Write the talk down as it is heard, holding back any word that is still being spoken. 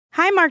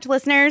Hi, Marked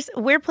listeners.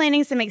 We're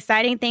planning some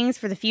exciting things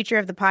for the future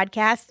of the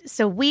podcast,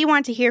 so we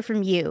want to hear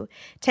from you.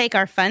 Take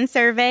our fun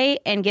survey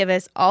and give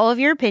us all of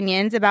your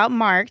opinions about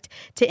Marked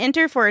to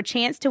enter for a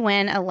chance to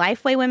win a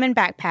Lifeway Women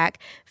backpack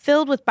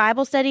filled with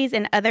Bible studies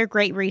and other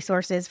great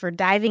resources for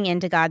diving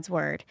into God's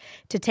Word.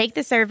 To take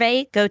the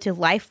survey, go to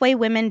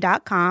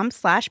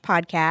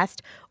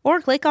lifewaywomen.com/podcast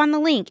or click on the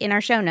link in our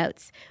show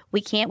notes.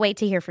 We can't wait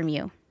to hear from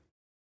you.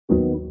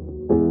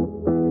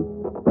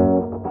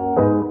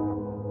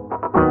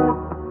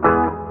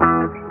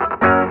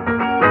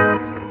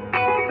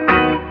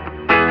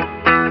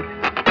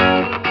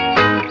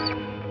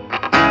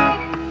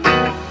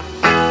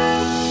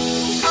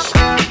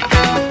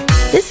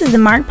 This is the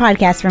Mark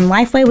Podcast from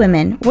Lifeway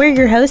Women. We're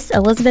your hosts,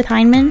 Elizabeth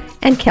Heineman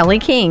and Kelly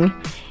King.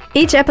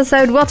 Each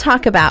episode, we'll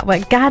talk about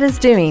what God is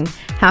doing,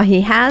 how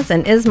He has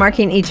and is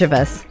marking each of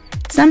us.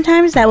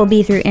 Sometimes that will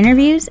be through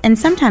interviews, and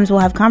sometimes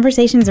we'll have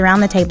conversations around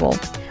the table.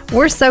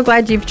 We're so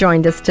glad you've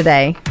joined us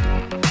today.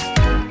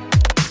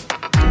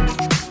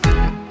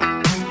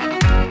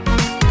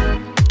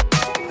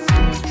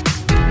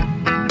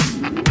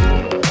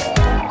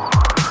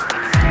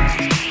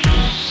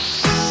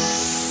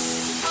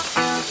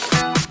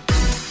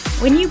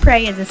 When You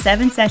Pray is a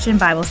 7-session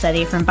Bible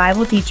study from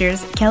Bible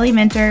teachers Kelly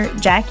Minter,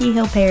 Jackie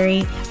Hill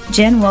Perry,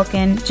 Jen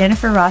Wilkin,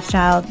 Jennifer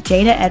Rothschild,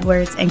 Jada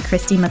Edwards, and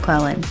Christy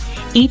McClellan.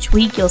 Each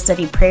week you'll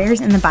study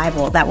prayers in the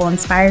Bible that will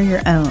inspire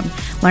your own,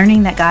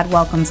 learning that God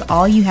welcomes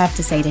all you have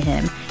to say to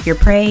Him, your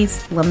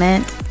praise,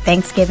 lament,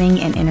 thanksgiving,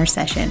 and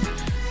intercession.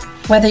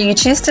 Whether you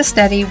choose to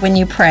study When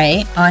You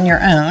Pray on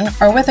your own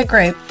or with a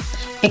group,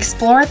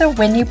 explore the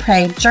When You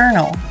Pray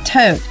journal,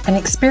 tote, and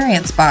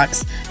experience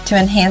box to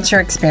enhance your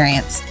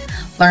experience.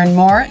 Learn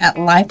more at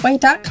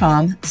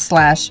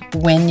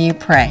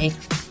lifeway.com/whenyoupray.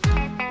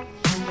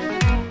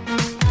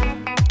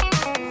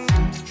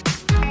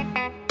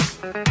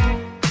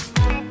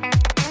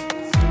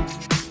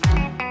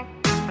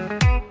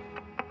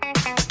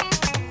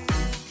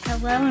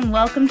 Hello and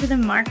welcome to the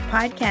Mark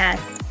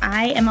Podcast.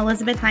 I am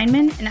Elizabeth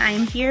Heineman and I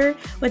am here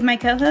with my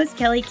co-host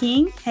Kelly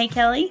King. Hey,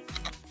 Kelly.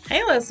 Hey,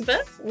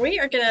 Elizabeth. We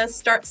are going to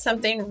start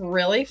something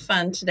really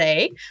fun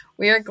today.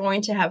 We are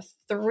going to have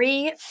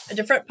 3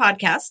 different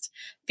podcasts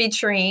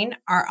featuring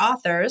our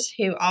authors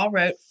who all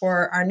wrote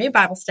for our new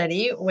Bible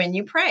study, When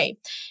You Pray.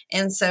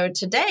 And so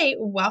today,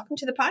 welcome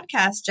to the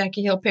podcast,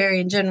 Jackie Hill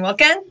Perry and Jen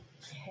Wilkin.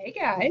 Hey,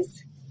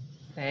 guys.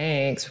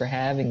 Thanks for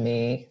having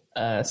me,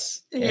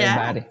 us,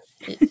 everybody.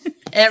 Yeah.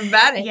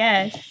 Everybody.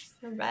 Yes.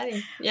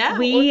 Everybody. Yeah.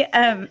 We,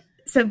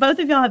 so both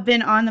of y'all have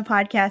been on the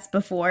podcast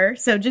before.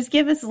 So just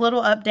give us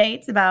little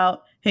updates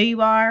about who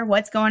you are,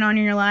 what's going on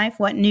in your life,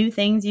 what new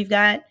things you've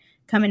got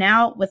coming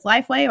out with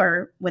Lifeway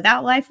or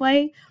without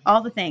Lifeway,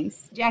 all the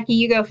things. Jackie,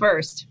 you go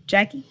first.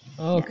 Jackie.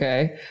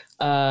 Okay.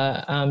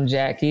 I'm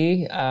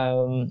Jackie.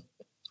 I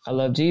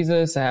love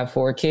Jesus. I have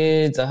 4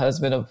 kids, a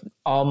husband of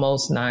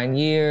almost 9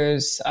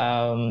 years.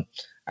 I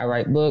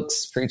write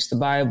books, preach the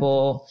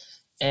Bible,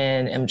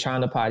 and am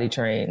trying to potty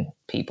train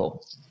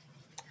people.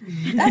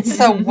 That's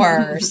the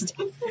worst.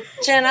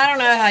 Jen, I don't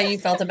know how you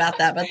felt about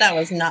that, but that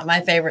was not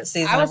my favorite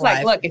season. I was of like,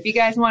 life. Look, if you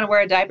guys want to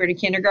wear a diaper to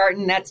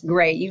kindergarten, that's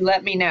great. You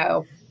let me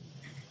know.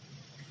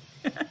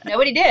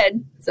 Nobody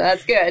did, so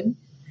that's good.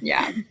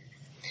 Yeah.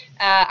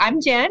 I'm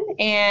Jen,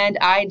 and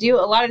I do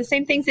a lot of the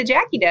same things that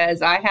Jackie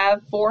does. I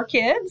have 4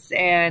 kids,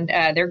 and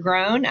they're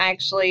grown. I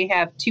actually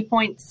have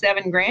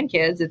 2.7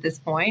 grandkids at this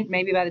point.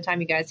 Maybe by the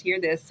time you guys hear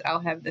this,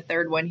 I'll have the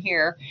 3rd one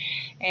here.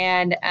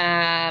 And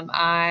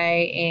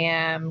I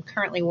am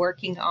currently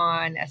working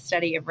on a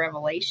study of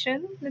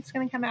Revelation that's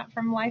going to come out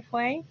from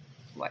Lifeway.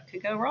 What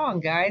could go wrong,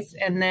 guys?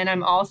 And then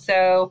I'm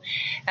also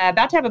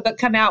about to have a book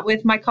come out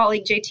with my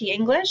colleague JT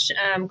English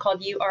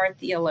called You Are a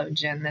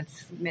Theologian.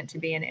 That's meant to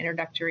be an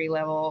introductory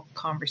level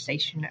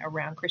conversation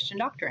around Christian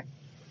doctrine.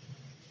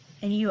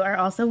 And you are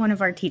also one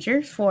of our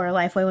teachers for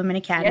Lifeway Women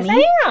Academy.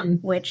 Yes, I am.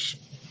 Which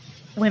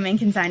women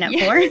can sign up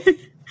for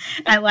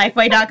at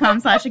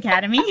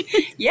lifeway.com/academy.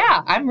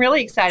 Yeah, I'm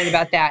really excited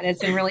about that. And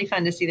it's been really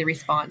fun to see the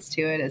response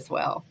to it as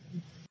well.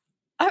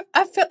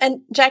 I feel,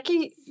 and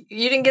Jackie,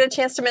 you didn't get a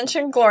chance to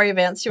mention Glory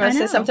events. You want to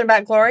say something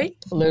about Glory?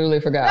 Literally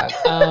forgot.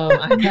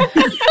 I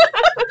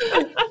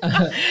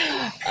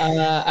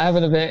have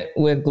an event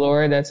with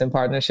Glory that's in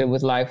partnership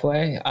with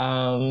Lifeway,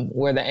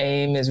 where the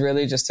aim is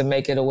really just to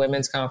make it a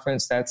women's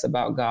conference that's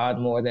about God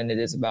more than it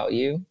is about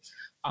you,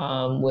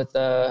 with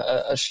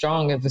a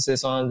strong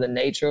emphasis on the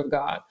nature of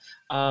God.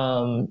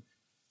 And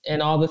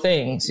all the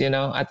things,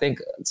 I think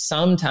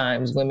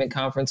sometimes women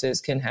conferences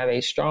can have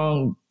a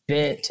strong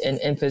bent and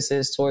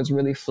emphasis towards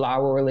really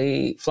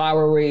flowery,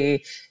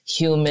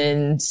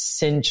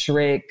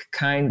 human-centric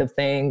kind of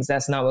things.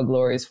 That's not what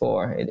Glory is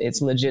for.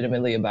 It's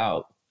legitimately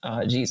about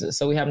Jesus.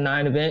 So we have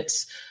 9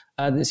 events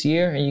this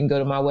year, and you can go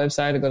to my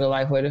website or go to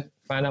Lifeway to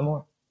find out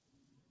more.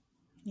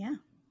 Yeah.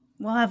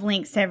 We'll have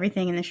links to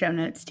everything in the show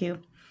notes too,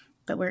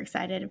 but we're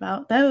excited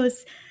about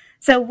those.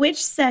 So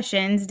which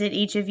sessions did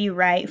each of you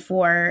write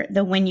for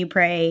the When You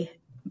Pray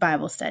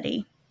Bible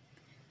study?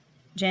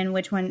 Jen,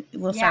 which one?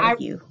 We'll start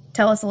with you.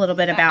 Tell us a little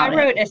bit about it.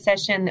 I wrote a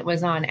session that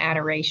was on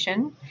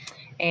adoration.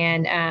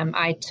 And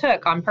I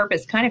took on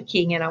purpose, kind of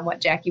keying in on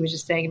what Jackie was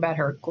just saying about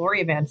her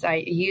glory events. I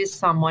used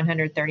Psalm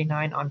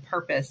 139 on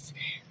purpose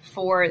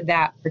for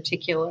that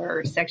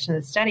particular section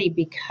of the study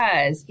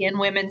because in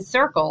women's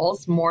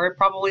circles, more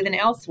probably than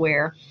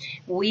elsewhere,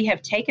 we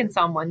have taken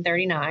Psalm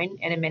 139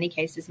 and in many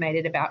cases made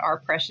it about our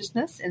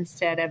preciousness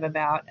instead of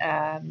about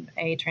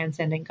a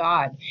transcendent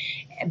God.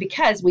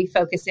 Because we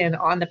focus in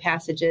on the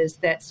passages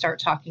that start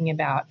talking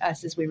about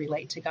us as we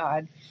relate to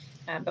God.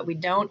 But we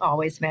don't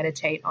always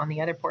meditate on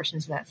the other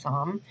portions of that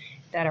psalm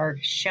that are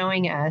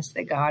showing us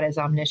that God is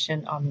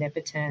omniscient,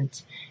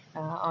 omnipotent,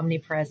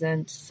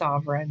 omnipresent,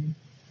 sovereign,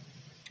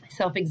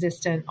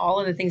 self-existent, all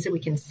of the things that we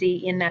can see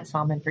in that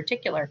psalm in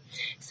particular.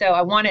 So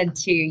I wanted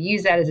to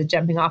use that as a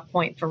jumping off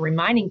point for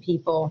reminding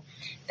people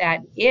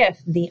that if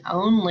the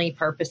only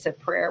purpose of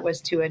prayer was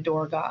to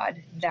adore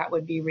God, that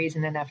would be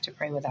reason enough to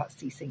pray without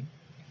ceasing.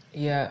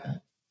 Yeah,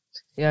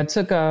 I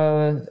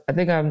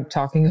think I'm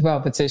talking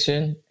about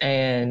petition,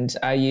 and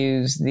I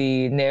used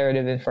the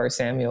narrative in 1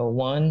 Samuel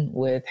 1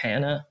 with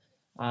Hannah,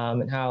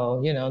 and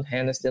how,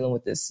 Hannah's dealing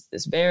with this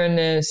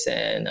barrenness,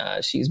 and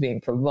she's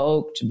being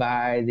provoked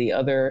by the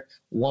other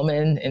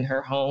woman in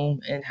her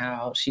home, and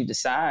how she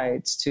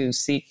decides to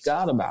seek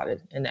God about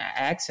it and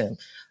ask him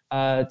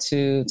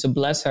to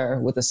bless her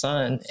with a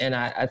son. And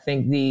I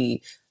think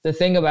the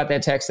thing about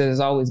that text that has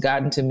always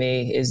gotten to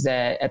me is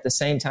that at the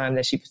same time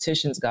that she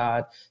petitions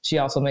God, she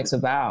also makes a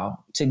vow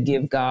to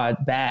give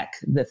God back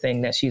the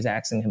thing that she's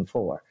asking him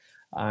for.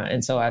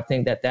 And so I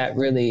think that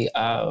really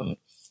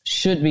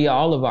should be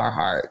all of our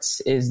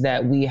hearts, is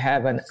that we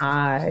have an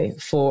eye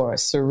for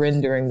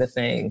surrendering the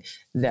thing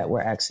that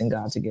we're asking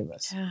God to give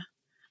us.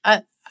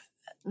 Yeah.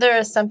 There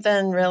is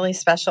something really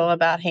special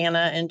about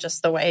Hannah and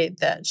just the way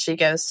that she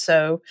goes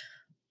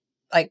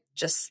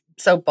just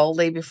so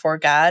boldly before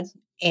God,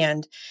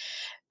 and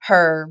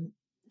her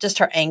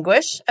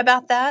anguish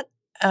about that.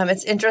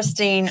 It's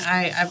interesting.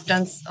 I've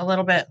done a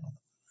little bit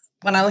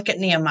when I look at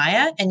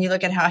Nehemiah and you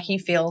look at how he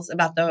feels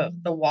about the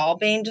wall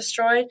being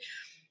destroyed.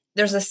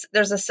 There's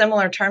a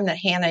similar term that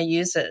Hannah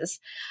uses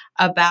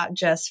about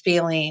just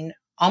feeling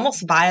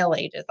almost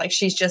violated. Like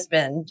she's just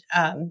been,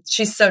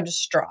 she's so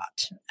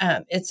distraught.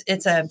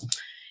 It's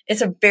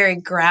a very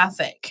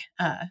graphic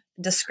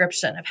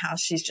description of how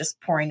she's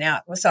just pouring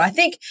out. So I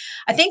think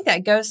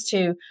that goes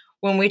to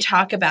when we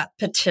talk about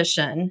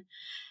petition.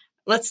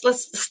 Let's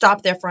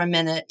stop there for a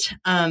minute.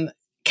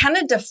 Kind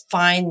of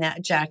define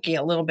that, Jackie,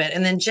 a little bit.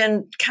 And then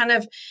Jen,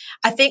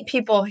 I think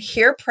people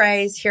hear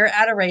praise, hear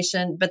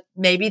adoration, but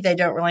maybe they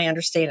don't really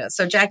understand it.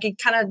 So Jackie,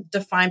 kind of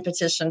define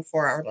petition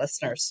for our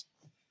listeners.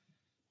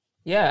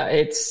 Yeah,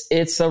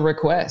 it's a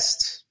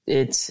request.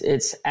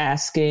 It's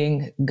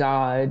asking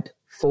God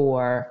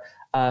for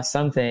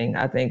something.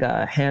 I think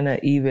Hannah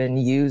even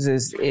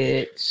uses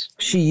it.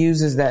 She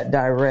uses that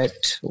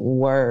direct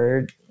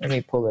word. Let me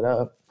pull it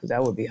up because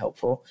that would be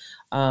helpful.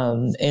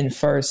 In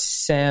 1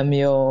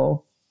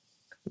 Samuel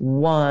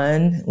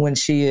 1, when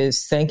she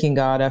is thanking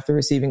God after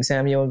receiving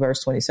Samuel in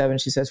verse 27,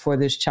 she says, "For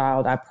this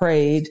child I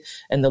prayed,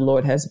 and the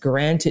Lord has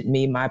granted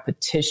me my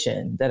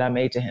petition that I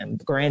made to him,"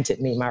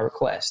 granted me my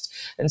request.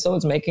 And so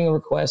it's making a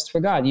request for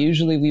God.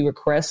 Usually we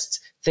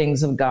request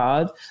things of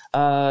God,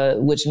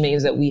 which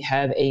means that we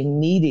have a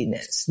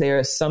neediness. There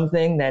is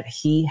something that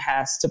he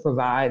has to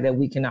provide that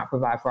we cannot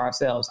provide for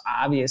ourselves.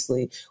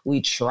 Obviously, we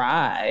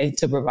try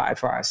to provide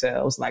for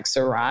ourselves like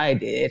Sarai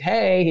did.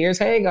 Hey, here's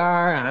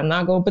Hagar. I'm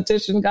not going to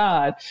petition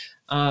God.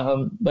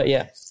 But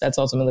yeah, that's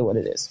ultimately what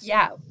it is.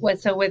 Yeah.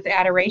 So with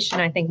adoration,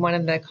 I think one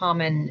of the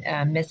common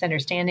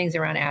misunderstandings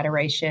around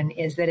adoration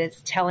is that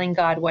it's telling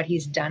God what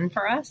he's done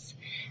for us.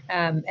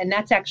 And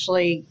that's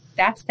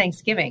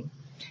Thanksgiving.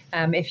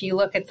 If you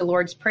look at the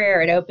Lord's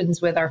Prayer, it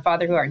opens with, "Our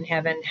Father who art in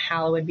heaven,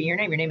 hallowed be your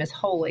name." Your name is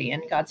holy,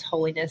 and God's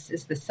holiness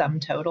is the sum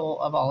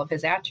total of all of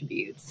his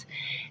attributes.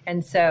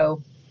 And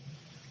so,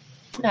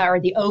 or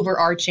the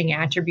overarching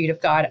attribute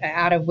of God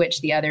out of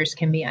which the others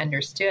can be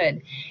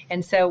understood.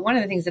 And so one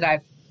of the things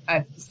that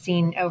I've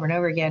seen over and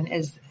over again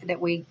is that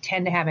we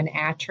tend to have an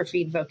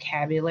atrophied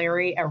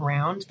vocabulary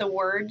around the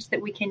words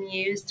that we can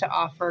use to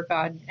offer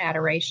God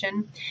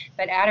adoration.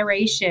 But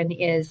adoration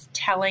is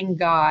telling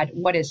God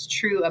what is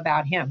true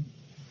about him.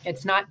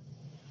 It's not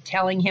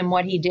telling him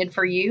what he did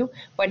for you.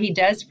 What he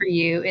does for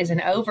you is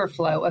an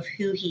overflow of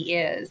who he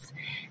is.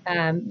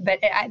 But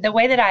the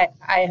way that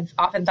I have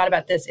often thought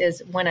about this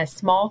is when a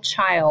small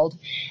child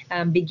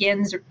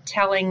begins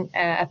telling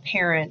a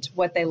parent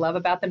what they love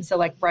about them. So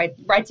like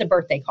writes a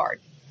birthday card.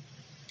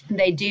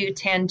 They do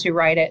tend to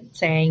write it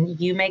saying,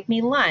 "You make me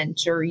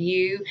lunch," or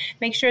 "You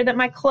make sure that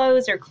my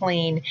clothes are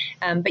clean."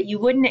 But you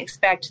wouldn't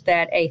expect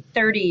that a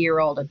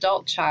 30-year-old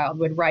adult child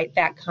would write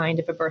that kind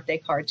of a birthday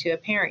card to a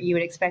parent. You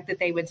would expect that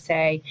they would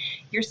say,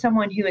 "You're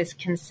someone who is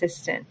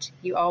consistent.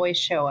 You always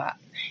show up."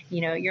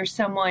 You're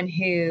someone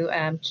who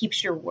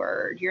keeps your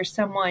word. You're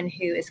someone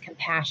who is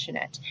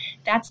compassionate.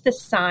 That's the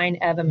sign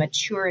of a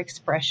mature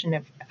expression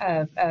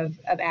of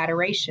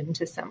adoration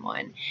to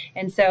someone.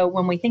 And so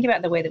when we think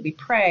about the way that we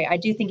pray, I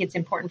do think it's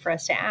important for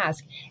us to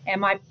ask,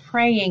 am I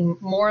praying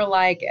more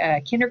like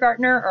a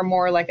kindergartner or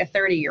more like a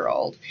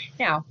 30-year-old?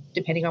 Now,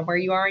 depending on where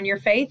you are in your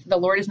faith, the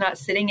Lord is not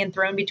sitting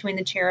enthroned between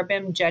the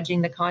cherubim,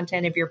 judging the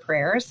content of your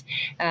prayers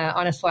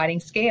on a sliding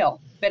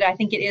scale. But I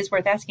think it is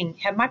worth asking,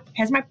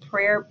 has my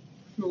prayer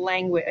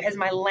language, has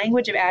my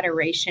language of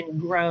adoration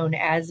grown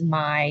as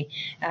my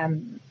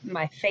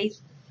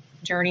faith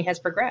journey has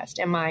progressed?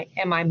 Am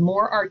I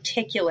more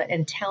articulate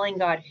in telling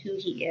God who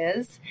He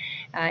is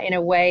in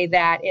a way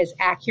that is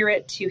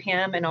accurate to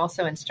Him and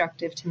also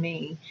instructive to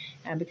me?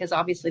 Because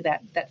obviously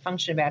that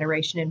function of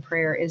adoration in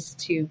prayer is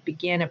to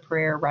begin a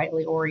prayer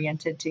rightly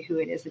oriented to who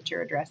it is that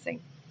you're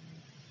addressing.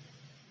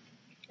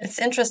 It's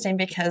interesting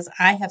because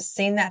I have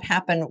seen that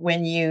happen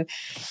when you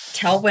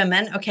tell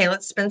women, okay,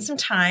 let's spend some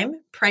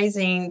time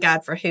praising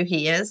God for who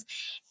He is,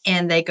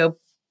 and they go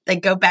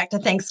back to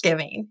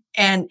Thanksgiving.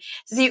 And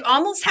so you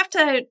almost have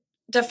to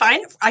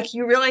define it. Like,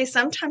 you really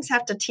sometimes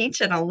have to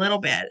teach it a little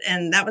bit.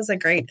 And that was a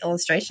great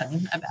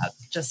illustration about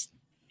just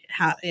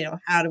how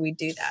do we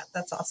do that?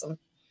 That's awesome.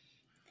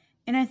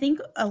 And I think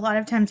a lot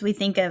of times we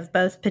think of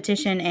both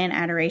petition and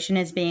adoration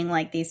as being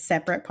like these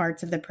separate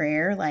parts of the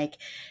prayer. Like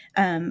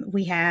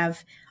we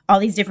have all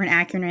these different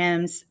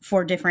acronyms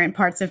for different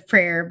parts of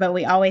prayer, but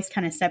we always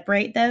kind of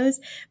separate those.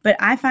 But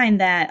I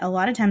find that a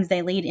lot of times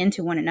they lead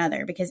into one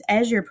another, because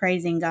as you're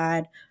praising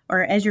God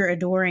or as you're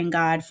adoring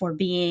God for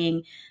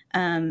being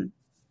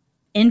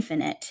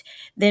infinite,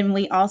 then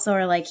we also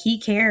are like, He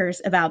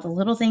cares about the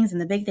little things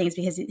and the big things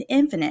because He's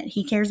infinite.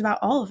 He cares about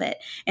all of it.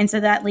 And so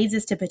that leads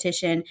us to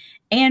petition,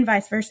 and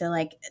vice versa.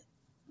 Like,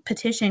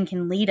 petition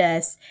can lead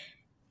us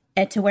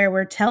to where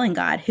we're telling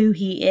God who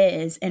He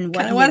is and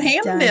what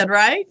Hannah did,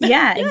 right?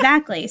 Yeah,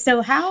 exactly.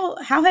 So how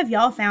have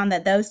y'all found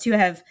that those two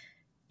have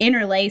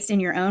interlaced in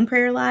your own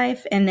prayer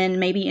life, and then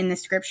maybe in the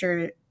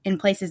scripture, in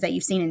places that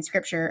you've seen in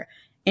scripture?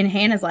 In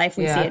Hannah's life,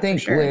 we see it for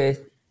sure.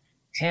 With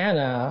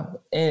Hannah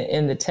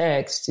in the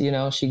text,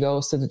 she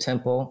goes to the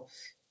temple,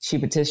 she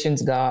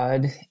petitions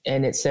God,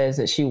 and it says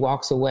that she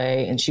walks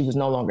away and she was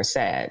no longer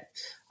sad.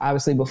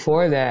 Obviously,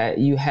 before that,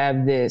 you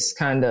have this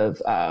kind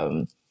of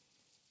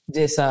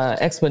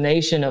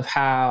explanation of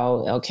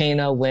how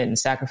Elkanah went and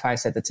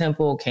sacrificed at the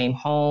temple, came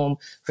home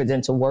for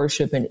them to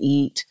worship and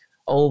eat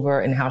over,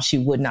 and how she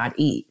would not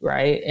eat,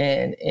 right?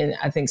 And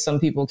I think some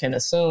people can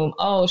assume,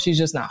 oh, she's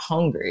just not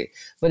hungry.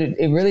 But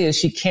it really is,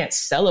 she can't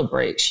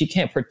celebrate. She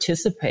can't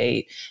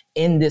participate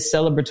in this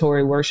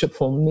celebratory,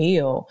 worshipful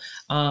meal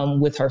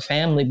with her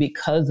family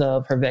because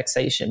of her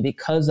vexation,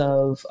 because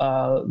of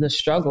the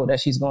struggle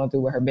that she's going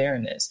through with her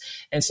barrenness.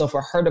 And so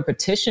for her to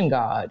petition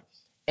God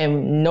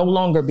and no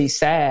longer be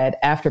sad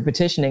after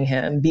petitioning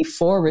Him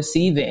before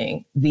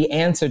receiving the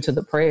answer to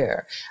the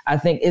prayer, I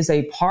think is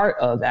a part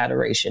of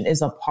adoration,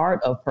 is a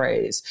part of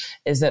praise,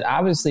 is that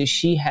obviously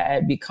she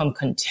had become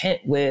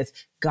content with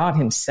God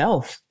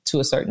Himself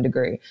to a certain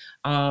degree.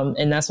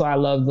 And that's why I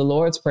love the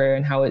Lord's Prayer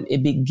and how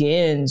it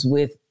begins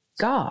with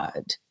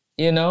God.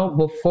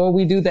 Before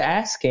we do the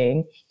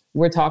asking,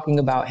 we're talking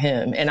about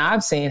Him. And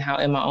I've seen how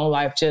in my own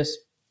life, just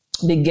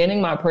beginning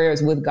my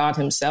prayers with God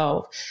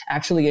Himself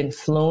actually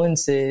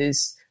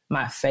influences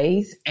my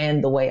faith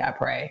and the way I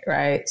pray,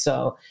 right?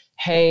 So,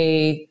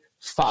 hey,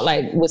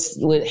 like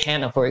with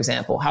Hannah, for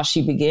example, how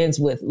she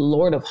begins with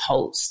Lord of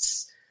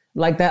Hosts,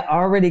 like that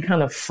already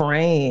kind of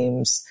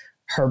frames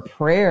her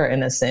prayer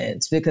in a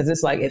sense, because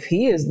it's like, if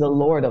He is the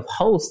Lord of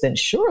Hosts, then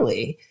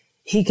surely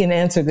He can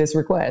answer this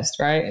request,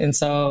 right? And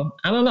so,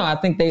 I don't know, I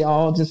think they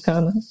all just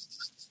kind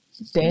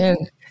of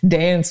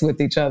dance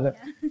with each other.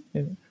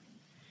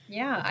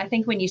 Yeah, I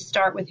think when you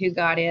start with who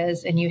God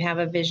is and you have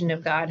a vision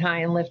of God high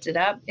and lifted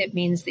up, it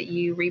means that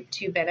you reap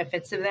two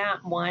benefits of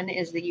that. One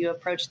is that you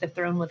approach the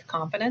throne with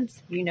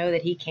confidence. You know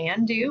that He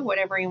can do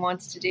whatever He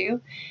wants to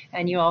do.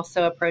 And you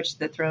also approach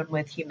the throne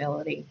with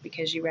humility,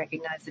 because you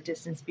recognize the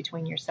distance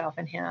between yourself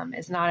and Him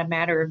is not a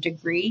matter of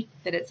degree,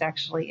 that it's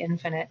actually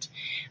infinite,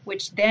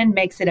 which then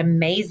makes it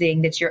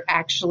amazing that you're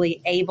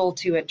actually able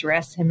to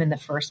address Him in the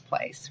first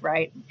place,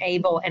 right?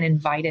 Able and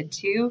invited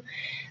to.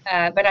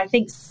 But I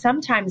think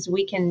sometimes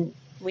we can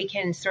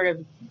sort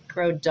of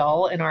grow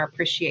dull in our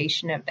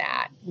appreciation of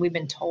that. We've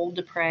been told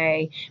to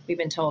pray. We've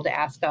been told to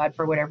ask God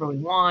for whatever we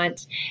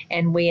want.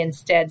 And we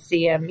instead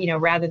see Him,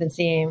 rather than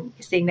seeing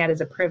that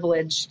as a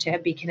privilege to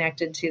be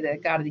connected to the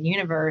God of the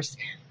universe,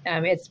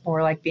 it's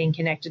more like being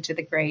connected to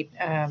the great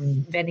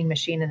vending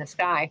machine in the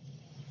sky.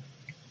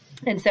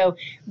 And so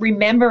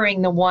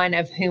remembering the one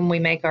of whom we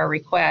make our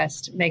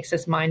request makes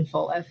us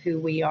mindful of who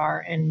we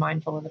are and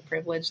mindful of the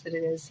privilege that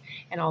it is,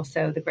 and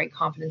also the great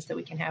confidence that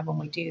we can have when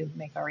we do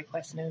make our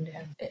requests known to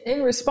Him.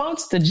 In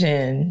response to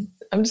Jen,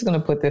 I'm just going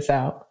to put this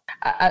out.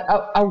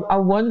 I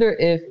wonder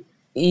if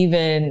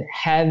even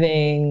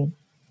having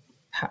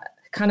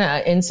kind of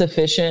an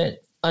insufficient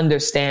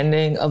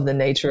understanding of the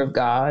nature of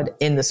God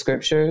in the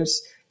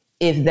scriptures,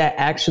 if that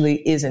actually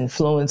is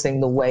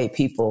influencing the way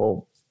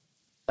people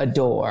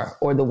adore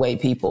or the way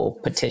people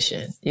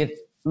petition.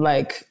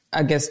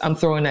 I guess I'm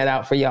throwing that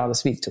out for y'all to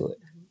speak to it.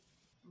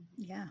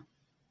 Yeah,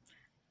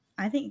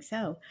 I think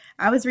so.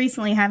 I was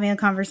recently having a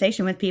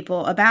conversation with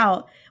people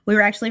about, we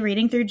were actually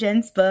reading through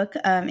Jen's book,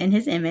 In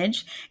His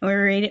Image, and we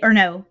were reading, or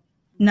no,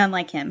 None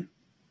Like Him.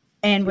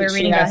 And we were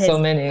reading about his. So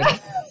many.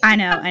 I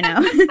know.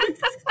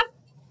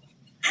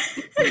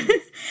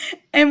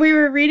 And we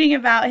were reading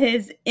about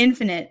his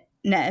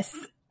infiniteness,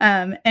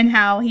 and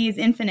how he is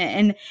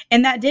infinite.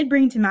 And that did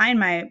bring to mind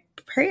my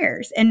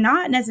prayers, and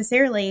not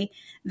necessarily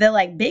the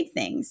like big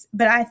things,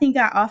 but I think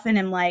I often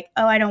am like,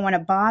 oh, I don't want to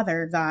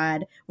bother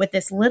God with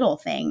this little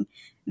thing,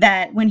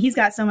 that when he's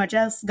got so much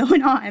else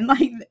going on,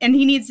 like, and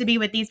he needs to be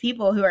with these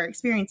people who are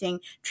experiencing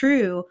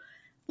true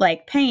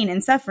like pain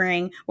and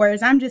suffering.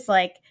 Whereas I'm just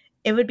like,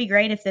 it would be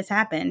great if this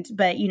happened,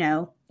 but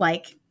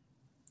like,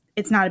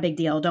 it's not a big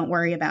deal. Don't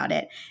worry about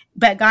it.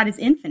 But God is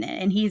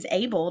infinite, and he's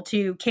able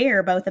to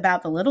care both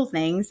about the little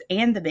things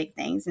and the big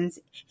things. And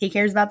he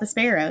cares about the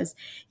sparrows,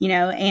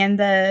 and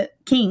the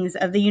kings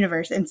of the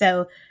universe. And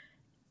so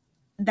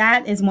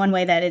that is one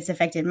way that it's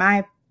affected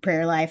my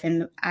prayer life.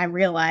 And I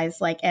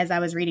realized, like, as I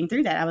was reading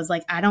through that, I was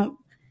like,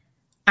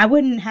 I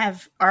wouldn't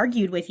have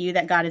argued with you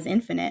that God is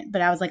infinite,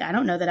 but I was like, I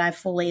don't know that I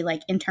fully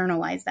like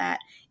internalized that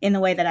in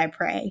the way that I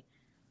pray.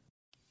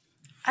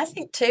 I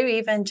think too,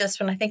 even just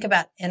when I think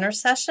about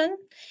intercession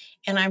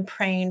and I'm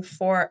praying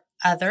for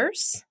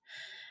others,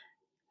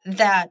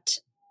 that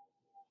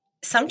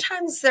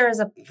sometimes there is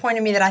a point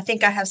in me that I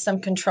think I have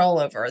some control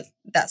over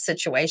that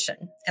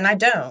situation, and I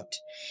don't.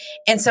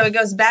 And so it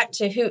goes back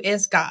to, who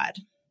is God?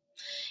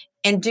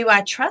 And do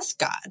I trust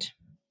God?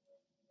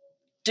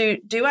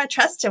 Do I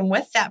trust him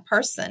with that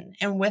person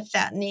and with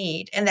that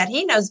need, and that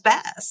he knows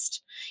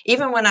best,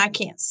 even when I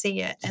can't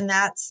see it? And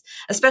that's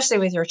especially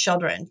with your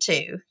children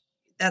too.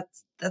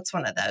 That's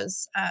one of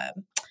those,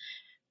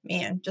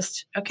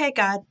 just, okay,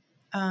 God,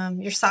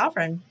 you're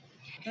sovereign.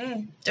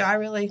 Do I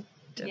really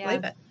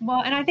believe it?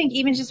 Well, and I think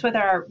even just with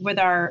our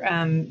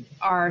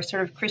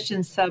sort of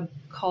Christian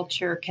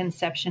subculture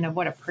conception of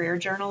what a prayer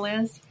journal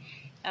is,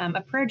 a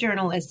prayer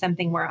journal is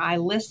something where I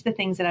list the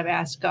things that I've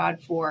asked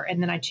God for,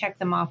 and then I check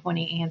them off when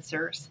he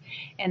answers.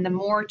 And the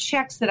more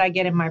checks that I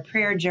get in my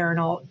prayer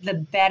journal, the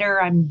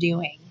better I'm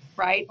doing,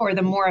 right? Or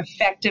the more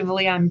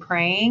effectively I'm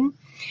praying.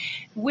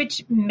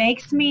 Which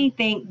makes me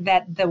think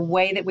that the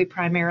way that we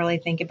primarily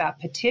think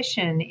about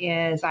petition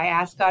is, I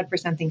ask God for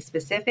something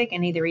specific,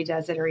 and either he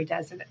does it or he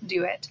doesn't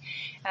do it.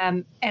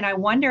 And I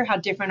wonder how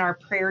different our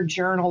prayer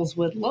journals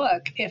would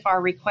look if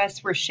our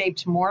requests were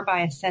shaped more by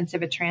a sense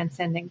of a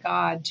transcendent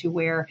God, to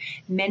where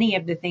many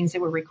of the things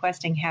that we're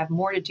requesting have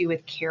more to do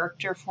with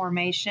character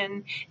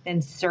formation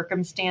than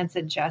circumstance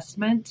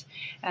adjustment.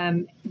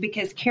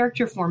 Because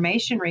character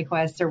formation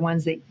requests are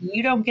ones that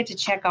you don't get to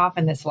check off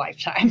in this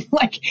lifetime.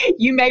 Like,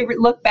 you may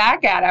look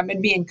back at him and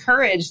be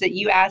encouraged that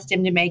you asked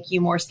him to make you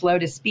more slow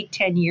to speak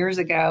 10 years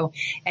ago.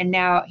 And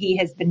now he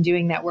has been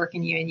doing that work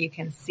in you, and you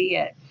can see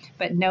it.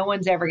 But no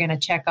one's ever going to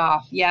check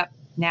off, yep,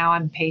 now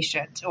I'm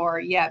patient, or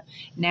yep,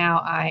 now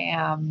I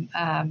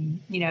am,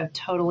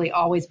 totally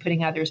always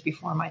putting others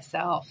before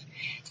myself.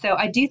 So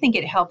I do think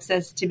it helps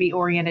us to be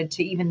oriented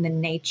to even the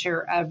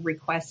nature of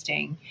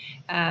requesting,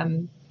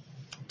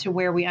 to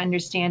where we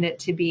understand it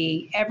to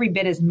be every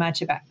bit as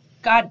much about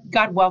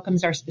God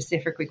welcomes our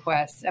specific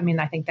requests. I mean,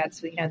 I think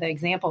that's, the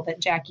example that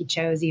Jackie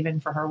chose even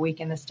for her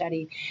week in the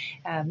study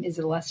is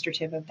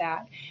illustrative of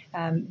that.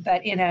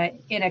 But in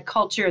a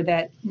culture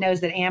that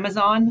knows that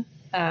Amazon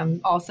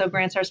also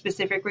grants our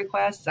specific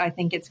requests, I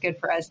think it's good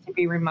for us to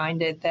be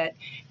reminded that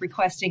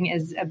requesting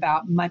is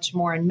about much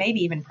more, and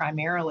maybe even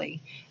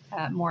primarily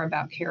more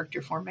about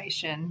character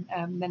formation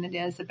than it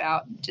is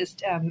about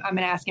just, I'm going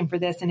to ask him for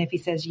this, and if he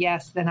says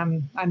yes,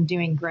 then I'm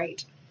doing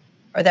great.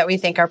 Or that we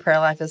think our prayer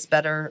life is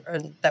better, or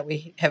that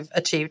we have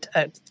achieved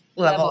a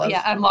level of...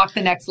 Yeah, unlock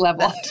the next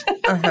level.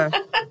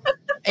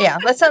 Yeah,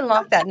 let's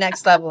unlock that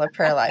next level of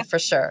prayer life for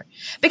sure.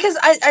 Because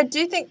I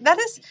do think that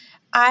is...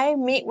 I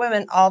meet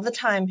women all the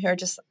time who are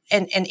just...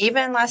 And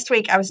even last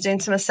week, I was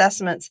doing some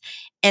assessments,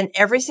 and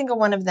every single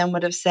one of them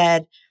would have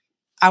said,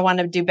 I want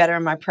to do better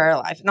in my prayer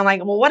life. And I'm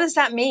like, well, what does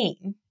that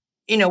mean?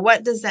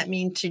 What does that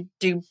mean to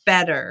do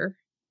better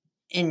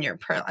in your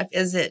prayer life?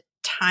 Is it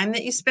time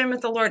that you spend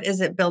with the Lord?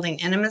 Is it building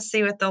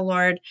intimacy with the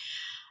Lord?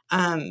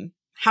 How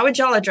would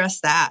y'all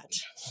address that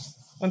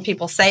when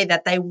people say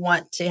that they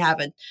want to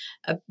have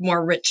a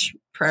more rich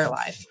prayer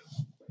life?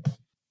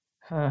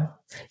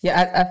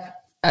 Yeah,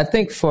 I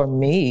think for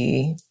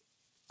me,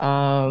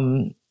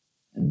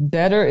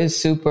 better is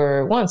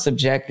super,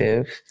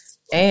 subjective,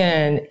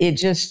 and it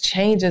just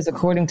changes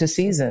according to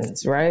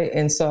seasons, right?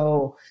 And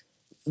so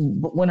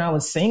when I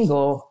was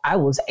single, I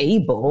was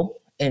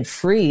able and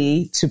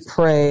free to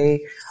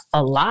pray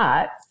a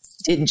lot.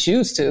 Didn't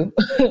choose to,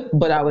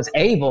 but I was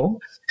able.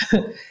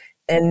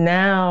 And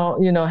now,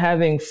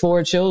 having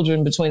 4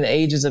 children between the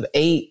ages of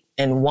 8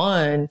 And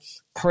one,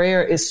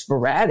 prayer is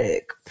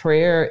sporadic.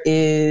 Prayer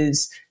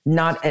is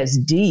not as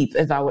deep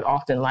as I would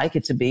often like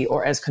it to be,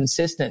 or as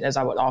consistent as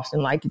I would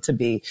often like it to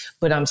be,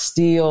 but I'm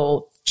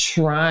still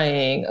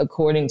trying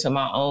according to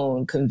my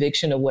own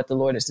conviction of what the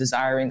Lord is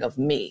desiring of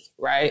me,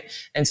 right?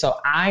 And so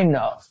I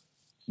know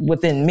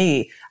within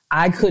me,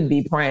 I could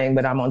be praying,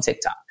 but I'm on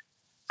TikTok.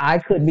 I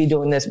could be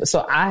doing this.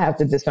 So I have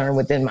to discern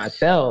within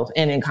myself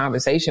and in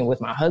conversation with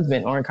my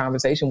husband or in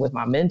conversation with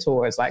my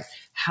mentors, like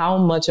how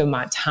much of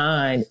my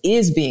time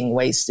is being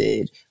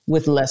wasted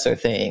with lesser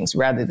things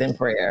rather than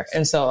prayer.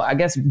 And so I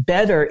guess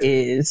better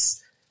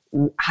is,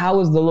 how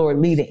is the Lord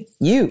leading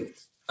you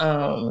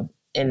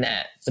in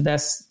that? But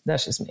that's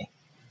just me.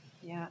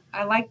 Yeah.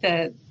 I like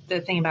the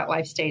thing about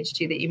life stage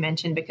too that you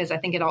mentioned, because I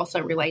think it also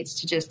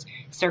relates to just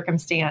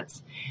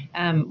circumstance.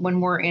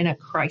 When we're in a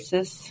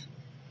crisis,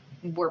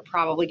 we're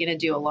probably going to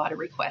do a lot of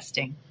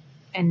requesting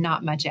and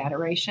not much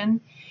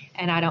adoration.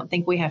 And I don't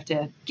think we have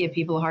to give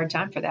people a hard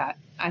time for that.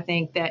 I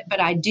think that, but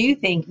I do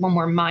think when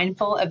we're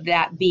mindful of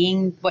that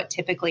being what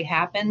typically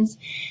happens,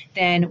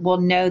 then we'll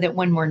know that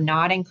when we're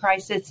not in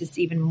crisis, it's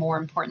even more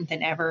important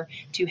than ever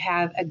to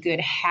have a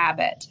good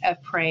habit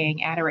of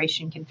praying,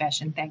 adoration,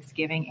 confession,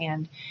 thanksgiving,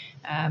 and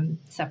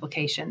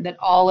supplication. That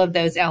all of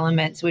those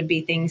elements would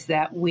be things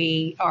that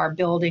we are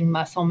building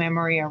muscle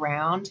memory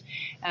around,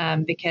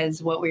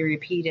 because what we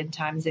repeat in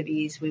times of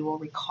ease, we will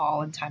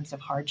recall in times of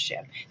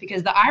hardship.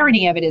 Because the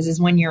irony of it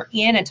is when you're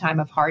in a time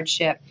of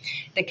hardship,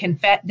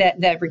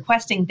 the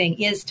requesting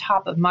thing is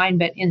top of mind,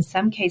 but in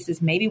some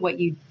cases, maybe what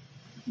you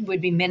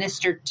would be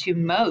ministered to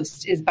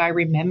most is by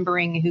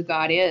remembering who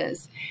God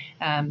is.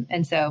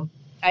 And so,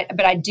 I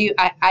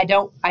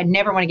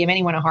never want to give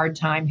anyone a hard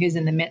time who's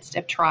in the midst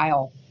of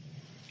trial,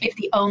 if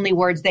the only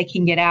words they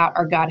can get out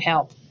are God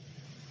help.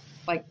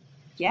 Like,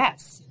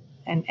 yes.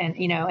 And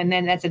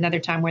then that's another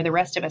time where the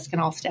rest of us can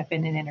all step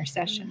in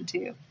intercession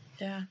too.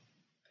 Yeah.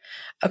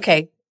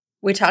 Okay.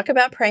 We talk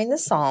about praying the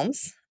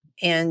Psalms,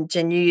 and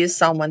Jen, you use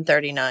Psalm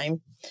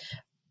 139.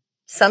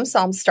 Some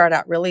Psalms start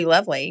out really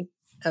lovely,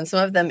 and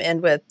some of them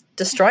end with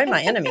destroy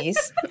my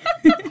enemies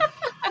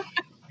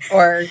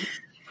or,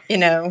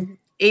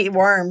 eat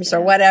worms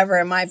or whatever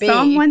it might be.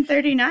 Psalm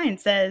 139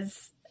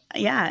 says,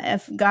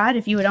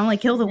 if you would only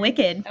kill the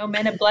wicked. Oh,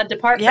 men of blood,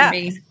 depart from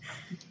me.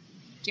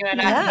 Do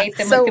not hate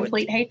them with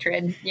complete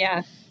hatred.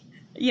 Yeah.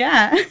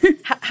 Yeah.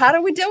 How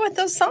do we deal with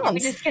those Psalms? We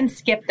just can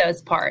skip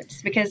those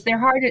parts because they're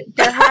hard to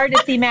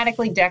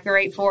thematically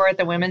decorate for at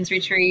the women's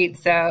retreat.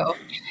 So,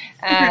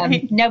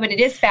 no, but it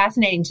is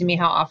fascinating to me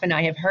how often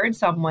I have heard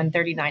Psalm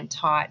 139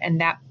 taught,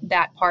 and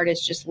that part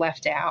is just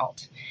left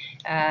out.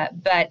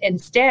 But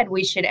instead,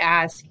 we should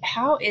ask,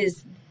 how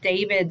is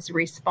David's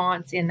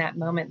response in that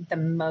moment the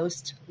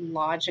most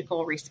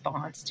logical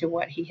response to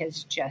what he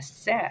has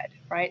just said,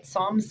 right?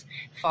 Psalms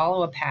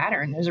follow a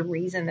pattern. There's a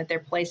reason that they're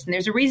placed, and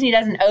there's a reason he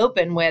doesn't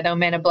open with, "Oh,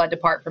 men of blood,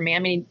 depart from me." I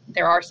mean,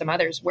 there are some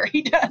others where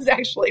he does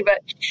actually,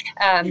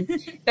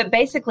 but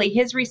basically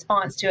his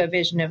response to a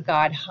vision of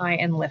God high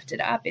and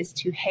lifted up is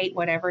to hate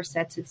whatever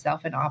sets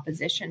itself in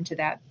opposition to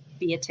that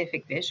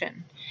beatific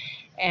vision.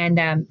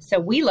 And so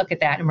we look at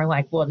that and we're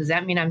like, well, does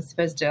that mean I'm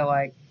supposed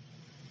to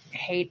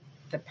hate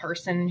the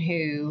person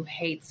who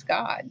hates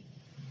God?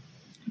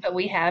 But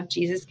we have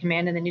Jesus'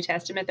 command in the New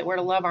Testament that we're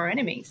to love our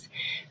enemies,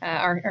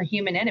 our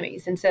human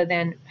enemies. And so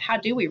then how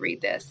do we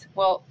read this?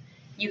 Well,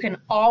 you can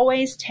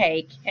always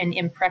take an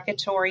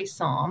imprecatory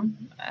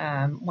psalm,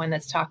 one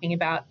that's talking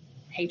about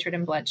hatred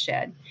and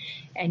bloodshed,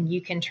 and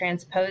you can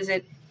transpose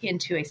it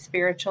into a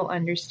spiritual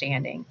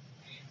understanding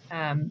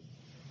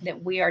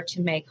that we are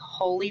to make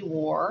holy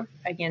war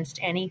against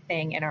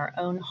anything in our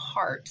own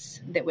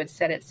hearts that would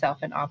set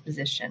itself in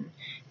opposition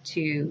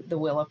to the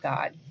will of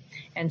God.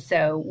 And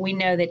so we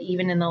know that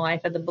even in the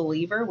life of the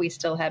believer, we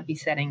still have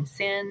besetting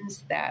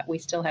sins, that we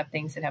still have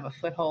things that have a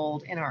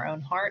foothold in our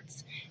own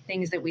hearts,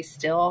 things that we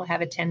still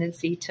have a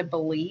tendency to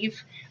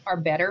believe are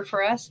better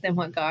for us than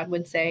what God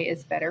would say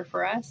is better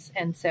for us.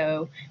 And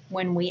so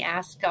when we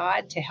ask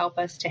God to help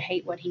us to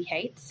hate what he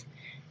hates,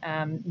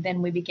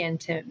 then we begin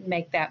to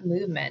make that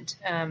movement.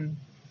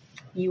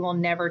 You will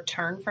never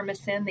turn from a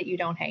sin that you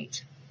don't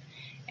hate.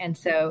 And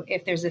so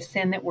if there's a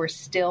sin that we're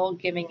still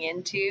giving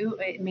into,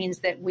 it means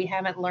that we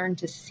haven't learned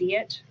to see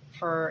it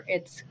for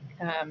its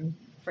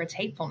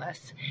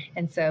hatefulness.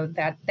 And so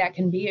that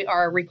can be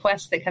our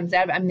request that comes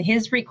out of it. I mean,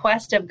 his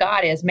request of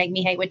God is, make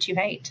me hate what you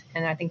hate.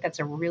 And I think that's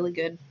a really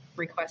good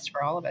request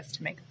for all of us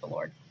to make of the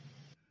Lord.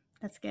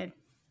 That's good.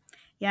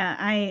 Yeah,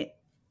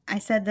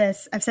 I've said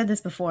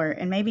this before,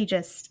 and maybe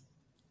just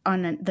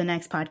on the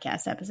next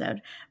podcast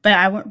episode, but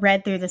I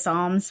read through the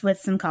Psalms with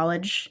some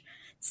college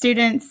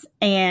students,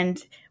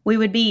 and we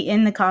would be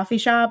in the coffee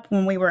shop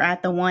when we were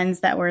at the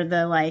ones that were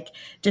the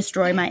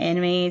destroy my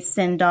enemies,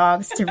 send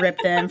dogs to rip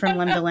them from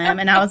limb to limb.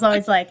 And I was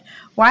always like,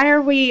 why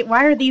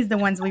are these the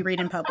ones we read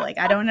in public?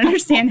 I don't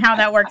understand how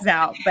that works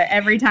out, but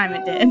every time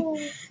it did.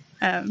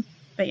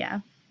 But yeah.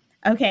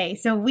 Okay,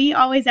 so we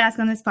always ask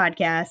on this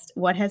podcast,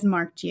 what has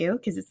marked you?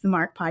 Because it's the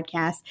Mark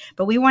podcast.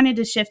 But we wanted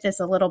to shift this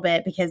a little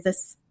bit because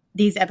this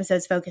these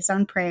episodes focus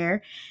on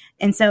prayer.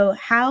 And so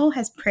how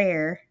has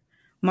prayer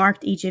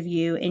marked each of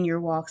you in your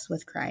walks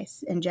with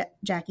Christ? And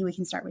Jackie, we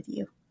can start with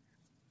you.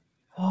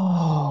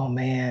 Oh,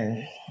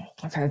 man.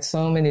 I've had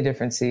so many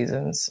different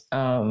seasons.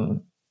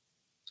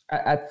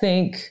 I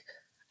think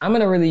I'm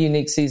in a really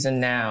unique season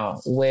now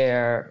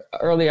where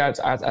earlier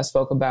I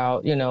spoke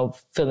about,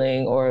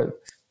 feeling or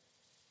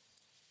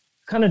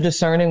kind of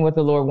discerning what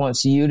the Lord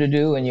wants you to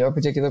do in your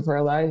particular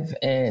prayer life.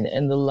 And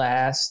in the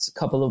last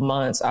couple of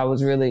months, I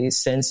was really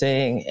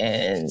sensing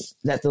and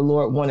that the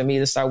Lord wanted me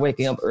to start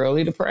waking up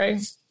early to pray.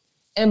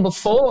 And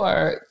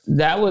before,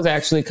 that was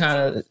actually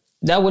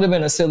that would have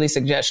been a silly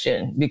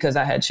suggestion because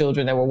I had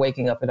children that were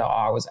waking up at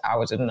all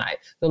hours of the night.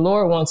 The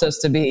Lord wants us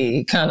to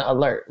be kind of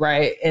alert,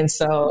 right? And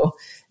so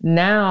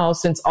now,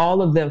 since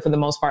all of them, for the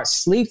most part,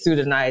 sleep through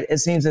the night, it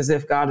seems as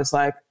if God is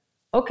like,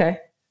 okay,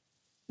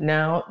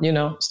 now,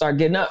 start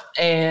getting up.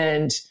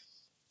 And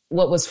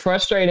what was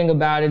frustrating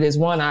about it is,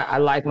 one, I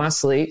like my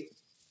sleep.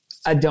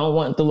 I don't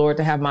want the Lord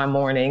to have my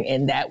morning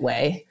in that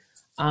way.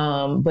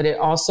 But it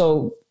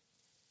also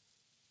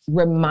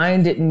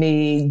reminded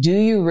me, do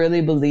you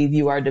really believe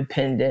you are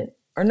dependent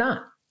or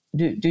not?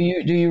 Do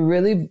you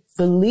really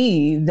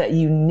believe that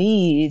you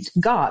need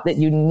God, that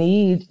you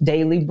need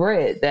daily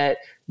bread, that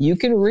you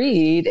can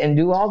read and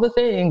do all the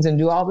things and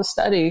do all the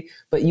study,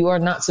 but you are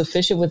not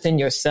sufficient within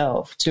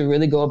yourself to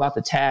really go about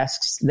the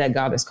tasks that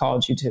God has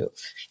called you to?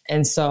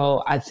 And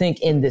so I think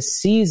in this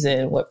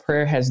season, what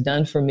prayer has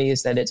done for me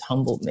is that it's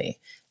humbled me.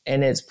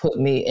 And it's put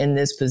me in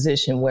this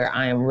position where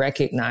I am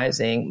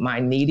recognizing my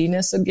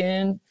neediness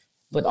again,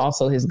 but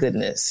also his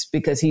goodness,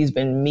 because he's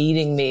been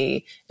meeting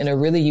me in a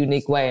really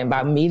unique way. And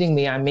by meeting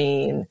me, I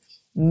mean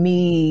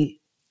me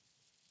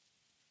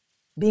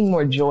being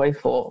more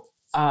joyful,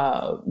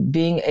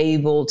 being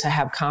able to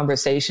have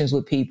conversations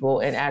with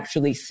people and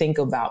actually think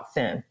about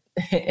them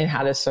and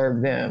how to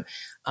serve them,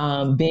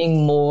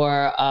 being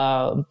more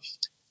of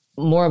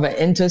an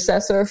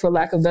intercessor, for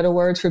lack of better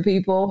words, for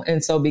people.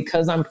 And so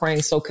because I'm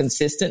praying so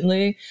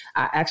consistently,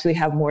 I actually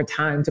have more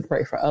time to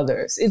pray for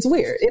others. It's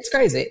weird. It's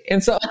crazy.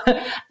 And so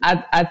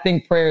I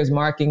think prayer is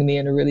marking me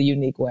in a really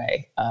unique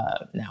way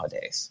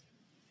nowadays.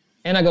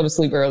 And I go to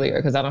sleep earlier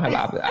because I don't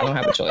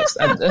have a choice.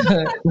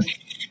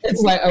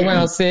 It's like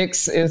around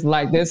 6. It's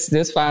like this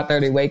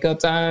 5:30 wake up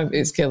time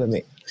is killing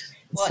me.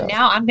 Well, So.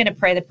 now I'm going to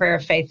pray the prayer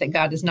of faith that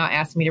God does not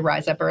ask me to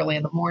rise up early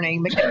in the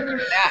morning,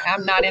 because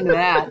I'm not into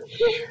that.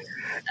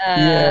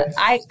 Yes.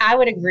 I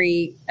would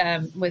agree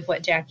with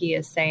what Jackie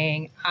is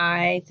saying.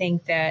 I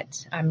think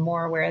that I'm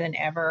more aware than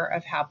ever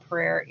of how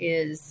prayer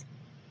is.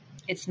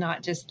 It's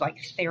not just like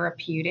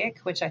therapeutic,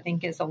 which I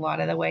think is a lot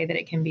of the way that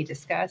it can be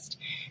discussed,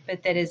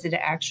 but that is an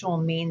actual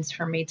means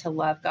for me to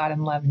love God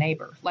and love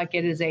neighbor. Like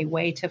it is a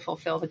way to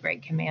fulfill the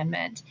great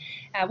commandment,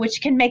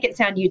 which can make it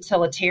sound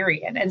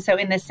utilitarian. And so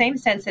in the same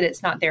sense that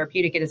it's not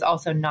therapeutic, it is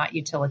also not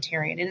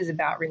utilitarian. It is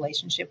about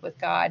relationship with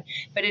God,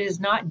 but it is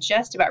not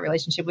just about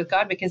relationship with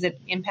God, because it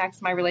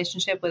impacts my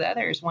relationship with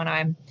others when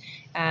I'm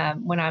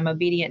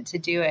obedient to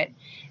do it.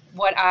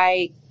 What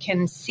I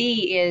can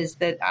see is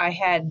that I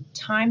had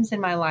times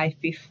in my life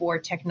before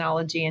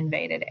technology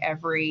invaded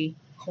every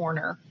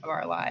corner of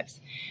our lives,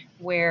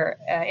 where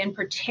in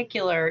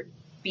particular,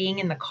 being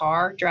in the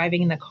car,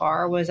 driving in the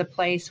car was a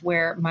place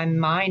where my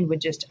mind would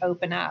just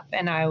open up,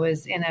 and I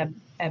was in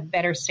a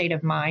better state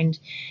of mind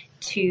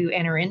to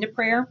enter into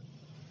prayer,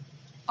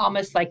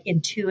 almost like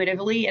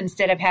intuitively,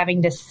 instead of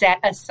having to set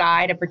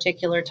aside a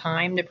particular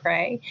time to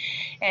pray.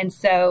 And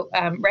so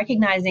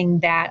recognizing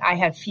that I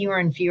have fewer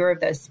and fewer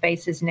of those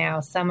spaces now,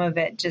 some of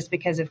it just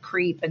because of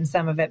creep and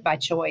some of it by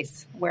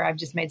choice, where I've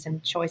just made some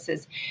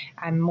choices.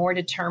 I'm more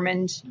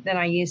determined than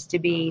I used to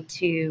be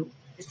to,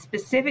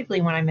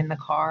 specifically when I'm in the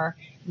car,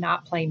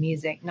 not play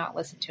music, not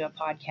listen to a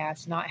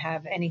podcast, not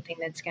have anything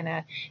that's going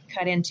to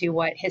cut into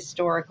what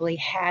historically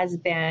has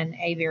been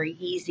a very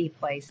easy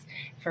place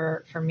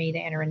for me to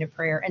enter into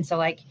prayer. And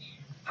so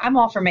I'm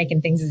all for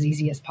making things as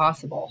easy as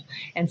possible.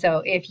 And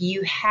so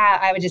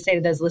I would just say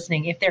to those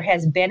listening, if there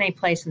has been a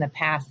place in the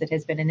past that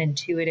has been an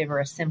intuitive or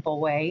a simple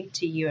way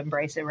to you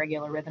embrace a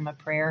regular rhythm of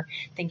prayer,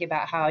 think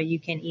about how you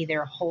can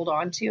either hold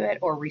on to it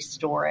or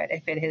restore it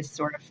if it has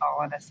sort of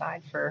fallen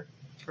aside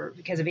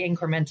because of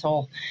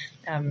incremental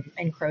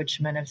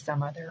encroachment of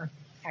some other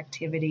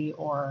activity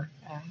or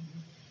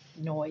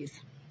noise.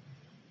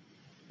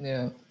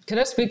 Yeah. Can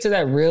I speak to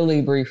that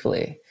really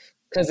briefly?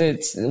 Because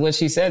it's what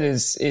she said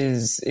is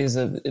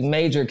a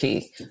major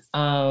key.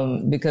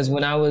 Because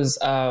when I was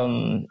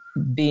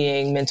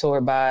being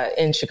mentored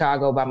in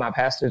Chicago by my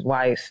pastor's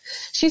wife,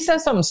 she said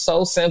something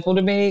so simple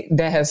to me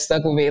that has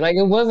stuck with me. Like,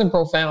 it wasn't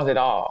profound at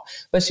all,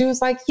 but she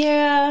was like,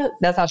 "Yeah,"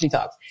 that's how she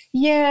talks.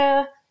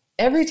 "Yeah,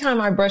 every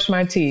time I brush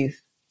my teeth,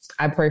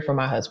 I pray for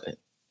my husband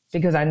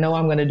because I know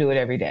I'm going to do it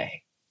every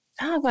day."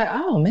 I was like,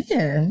 "Oh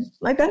man,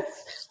 like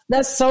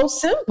that's so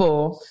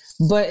simple."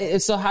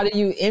 But so how do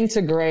you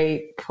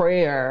integrate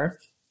prayer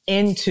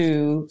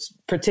into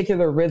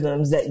particular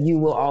rhythms that you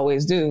will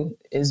always do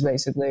is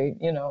basically,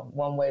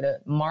 one way to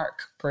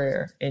mark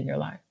prayer in your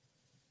life.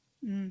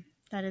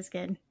 That is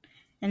good.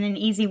 And an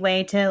easy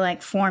way to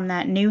like form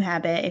that new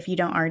habit if you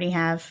don't already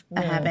have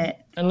a habit.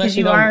 Unless if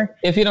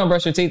you don't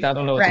brush your teeth, I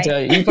don't know what to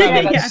tell you.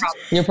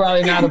 You're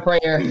probably not a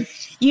prayer.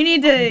 You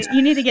need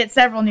to get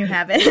several new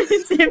habits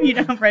if you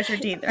don't brush your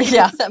teeth. Right?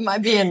 Yeah, that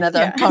might be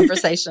another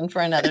conversation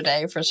for another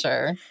day for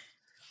sure.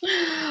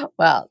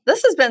 Well,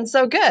 this has been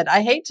so good.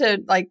 I hate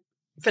to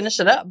finish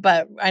it up,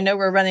 but I know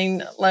we're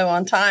running low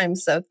on time.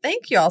 So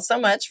thank you all so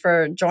much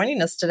for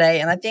joining us today.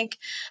 And I think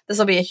this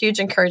will be a huge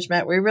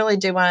encouragement. We really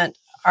do want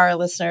our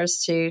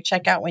listeners to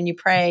check out When You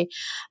Pray.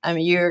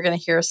 You're going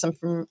to hear some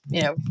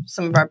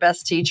of our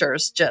best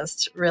teachers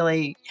just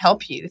really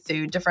help you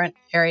through different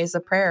areas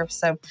of prayer.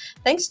 So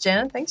thanks,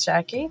 Jen. Thanks,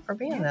 Jackie, for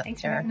being there.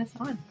 Thanks for having us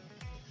on.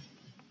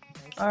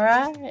 All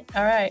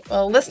right.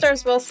 Well,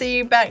 listeners, we'll see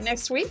you back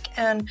next week,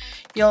 and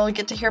you'll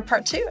get to hear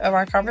part 2 of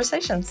our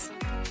conversations.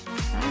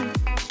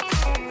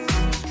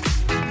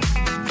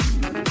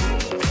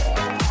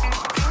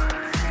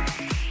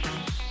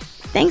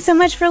 Thanks so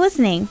much for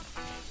listening.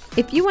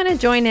 If you want to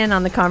join in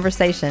on the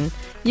conversation,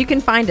 you can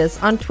find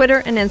us on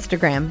Twitter and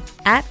Instagram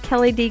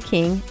 @Kelly D.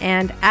 King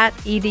and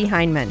 @ED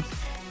Heineman.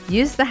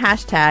 Use the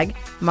hashtag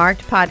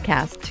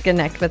 #MarkedPodcast to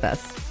connect with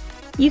us.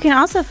 You can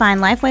also find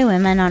Lifeway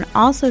Women on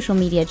all social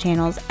media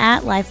channels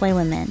 @Lifeway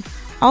Women.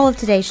 All of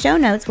today's show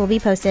notes will be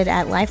posted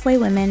at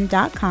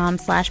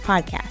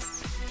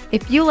lifewaywomen.com/podcast.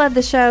 If you love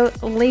the show,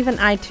 leave an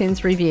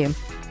iTunes review.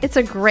 It's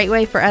a great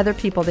way for other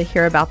people to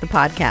hear about the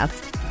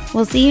podcast.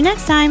 We'll see you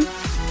next time.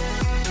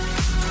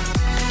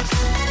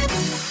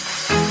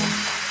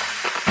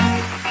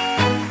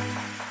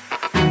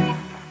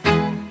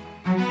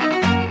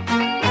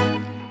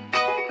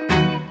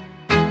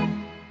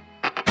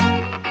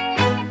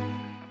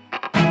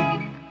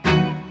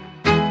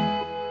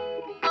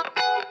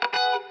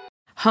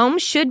 Home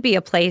should be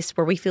a place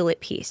where we feel at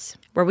peace,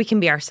 where we can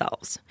be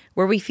ourselves,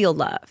 where we feel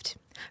loved.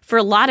 For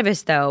a lot of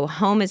us, though,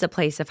 home is a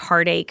place of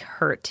heartache,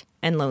 hurt,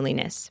 and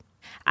loneliness.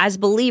 As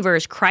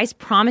believers, Christ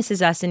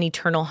promises us an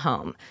eternal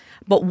home.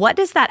 But what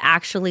does that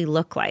actually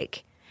look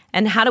like?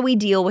 And how do we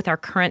deal with our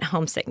current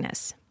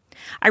homesickness?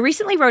 I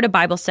recently wrote a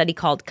Bible study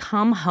called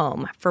Come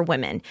Home for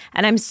Women,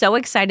 and I'm so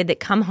excited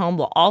that Come Home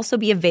will also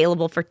be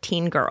available for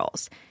teen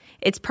girls.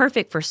 It's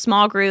perfect for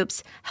small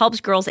groups,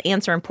 helps girls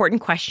answer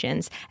important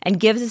questions, and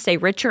gives us a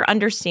richer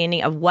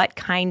understanding of what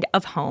kind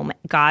of home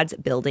God's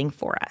building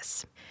for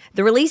us.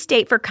 The release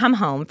date for Come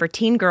Home for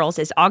teen girls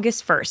is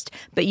August 1st,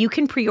 but you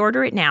can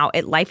pre-order it now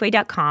at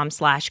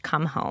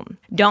lifeway.com/comehome.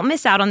 Don't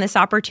miss out on this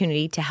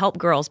opportunity to help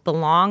girls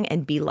belong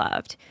and be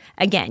loved.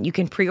 Again, you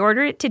can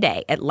pre-order it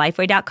today at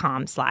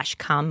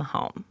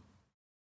lifeway.com/comehome.